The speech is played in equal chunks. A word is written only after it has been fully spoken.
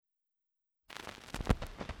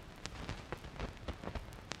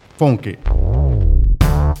funky.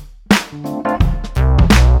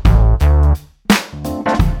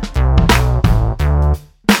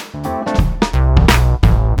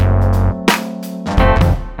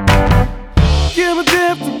 Give a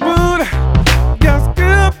dip to boot, got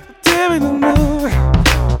skip, tell me the mood.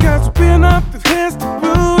 Got spin up the hands to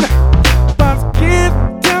boot. Boss kid,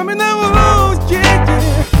 tell me the rules, yeah,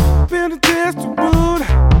 yeah. Been a test to boot,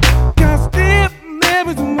 got step,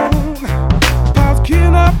 maybe the moon. Boss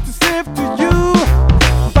kid up to step to you.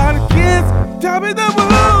 Body kids, tell me the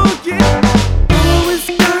rules, yeah. Always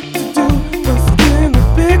got to do what's in the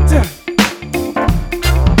picture.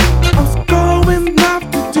 I'm going off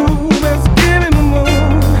to do what's in the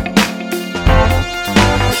moon.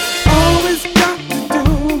 Always got to do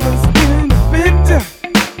what's in the picture.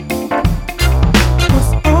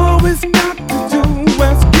 What's always got to do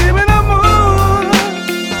what's giving the moon.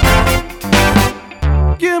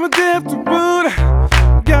 Give a dip to boot,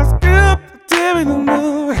 got skip, tell me the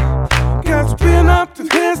mood. Got spin up the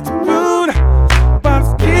hands to boot. Boss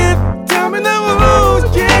kid, tell me the rules,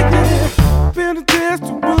 yeah, yeah. Been a test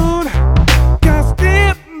to boot, got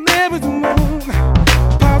step, maybe the moon.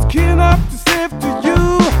 Boss kid up to step to you.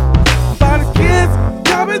 Body kids,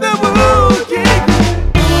 tell me the rules, yeah,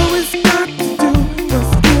 yeah. Always got to do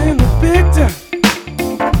what's in the picture.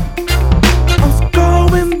 I'm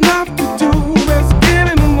going off to do what's in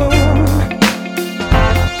the moon.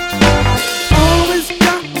 Always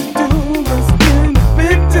got to do what's in the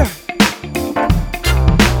picture.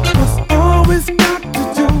 What's always got to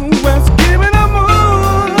do what's giving the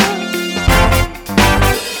moon.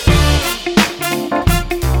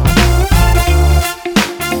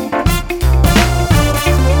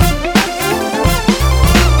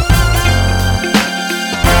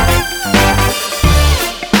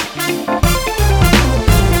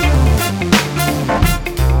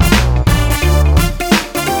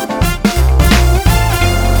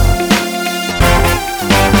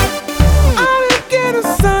 I didn't get a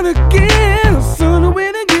son again, a son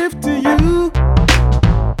with a gift to you.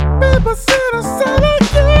 People said a son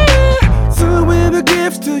again, son with a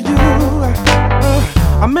gift to you.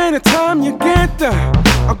 How many times you get there?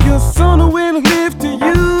 I'll give son with a